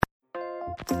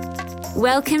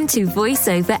Welcome to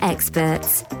VoiceOver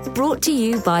Experts, brought to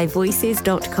you by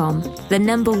Voices.com, the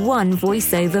 #1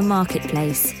 voiceover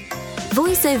marketplace.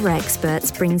 VoiceOver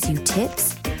Experts brings you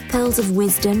tips, pearls of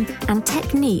wisdom, and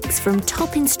techniques from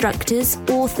top instructors,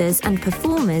 authors, and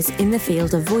performers in the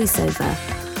field of voiceover.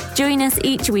 Join us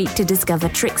each week to discover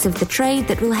tricks of the trade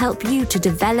that will help you to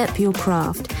develop your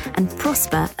craft and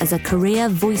prosper as a career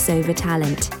voiceover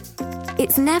talent.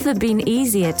 It's never been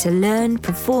easier to learn,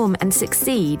 perform, and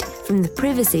succeed from the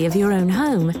privacy of your own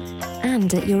home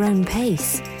and at your own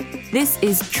pace. This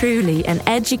is truly an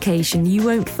education you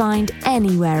won't find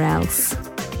anywhere else.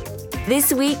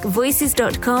 This week,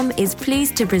 Voices.com is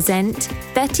pleased to present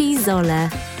Betty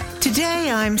Zoller. Today,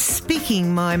 I'm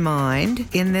speaking my mind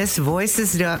in this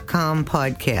Voices.com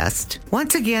podcast.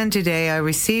 Once again today, I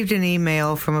received an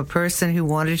email from a person who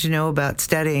wanted to know about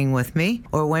studying with me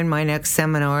or when my next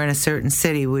seminar in a certain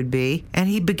city would be. And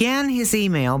he began his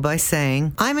email by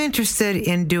saying, I'm interested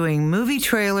in doing movie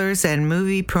trailers and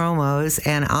movie promos,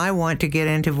 and I want to get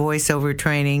into voiceover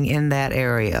training in that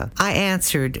area. I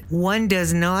answered, one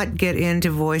does not get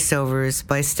into voiceovers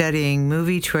by studying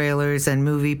movie trailers and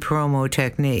movie promo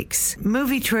techniques.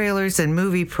 Movie trailers and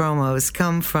movie promos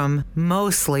come from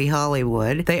mostly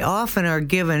Hollywood. They often are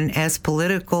given as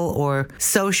political or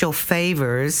social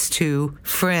favors to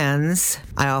friends.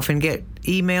 I often get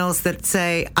emails that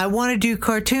say, I want to do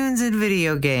cartoons and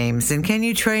video games, and can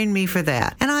you train me for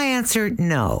that? And I answer,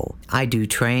 no. I do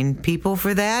train people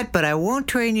for that, but I won't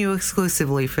train you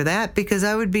exclusively for that because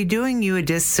I would be doing you a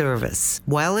disservice.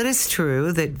 While it is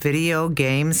true that video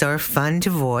games are fun to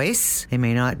voice, they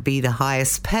may not be the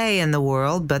highest pay in the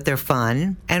world, but they're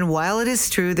fun. And while it is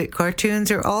true that cartoons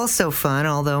are also fun,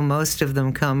 although most of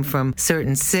them come from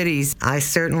certain cities, I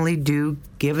certainly do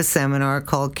give a seminar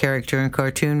called Character and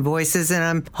Cartoon Voices, and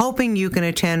I'm hoping you can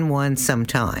attend one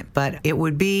sometime. But it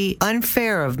would be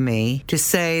unfair of me to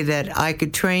say that I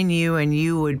could train you and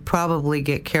you would probably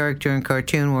get character and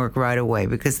cartoon work right away,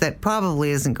 because that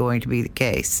probably isn't going to be the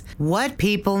case. What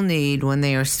people need when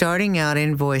they are starting out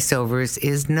in voiceovers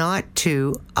is not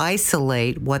to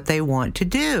isolate what they want to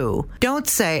do. Don't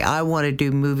say, I want to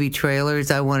do movie trailers,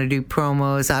 I want to do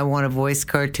promos, I want to voice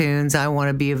cartoons, I want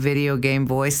to be a video game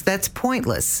voice. That's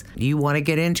pointless. You want to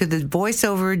get into the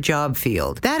voiceover job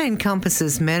field. That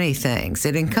encompasses many things.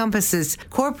 It encompasses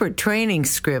corporate training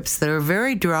scripts that are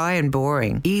very dry and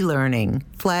boring, e-learning,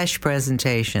 flash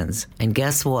presentations. And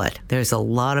guess what? There's a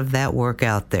lot of that work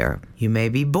out there. You may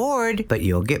be bored, but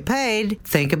you'll get paid.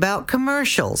 Think about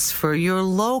commercials for your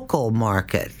local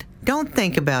market. Don't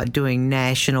think about doing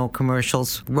national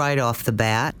commercials right off the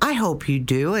bat. I hope you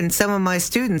do, and some of my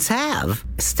students have.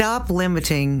 Stop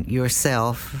limiting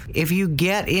yourself. If you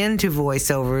get into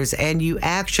voiceovers and you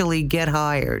actually get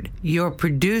hired, your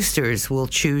producers will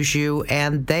choose you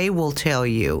and they will tell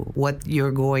you what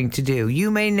you're going to do. You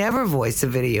may never voice a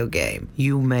video game.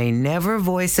 You may never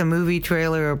voice a movie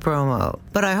trailer or promo.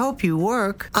 But I hope you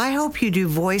work. I hope you do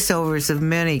voiceovers of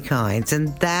many kinds,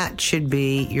 and that should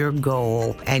be your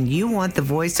goal. And you want the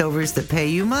voiceovers that pay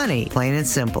you money. Plain and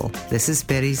simple. This is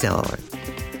Betty Zoller.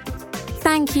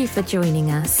 Thank you for joining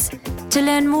us. To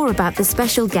learn more about the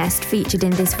special guest featured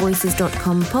in this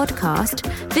Voices.com podcast,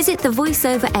 visit the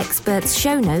VoiceOver Experts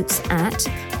show notes at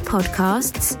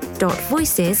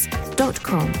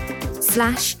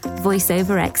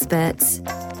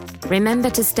podcasts.voices.com/voiceoverexperts. Remember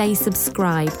to stay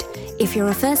subscribed. If you're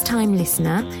a first-time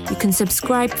listener, you can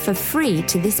subscribe for free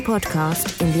to this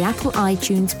podcast in the Apple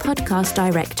iTunes podcast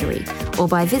directory or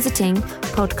by visiting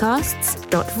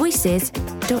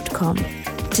podcasts.voices.com.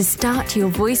 To start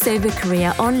your voiceover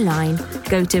career online,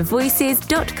 go to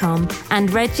voices.com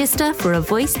and register for a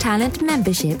Voice Talent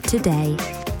membership today.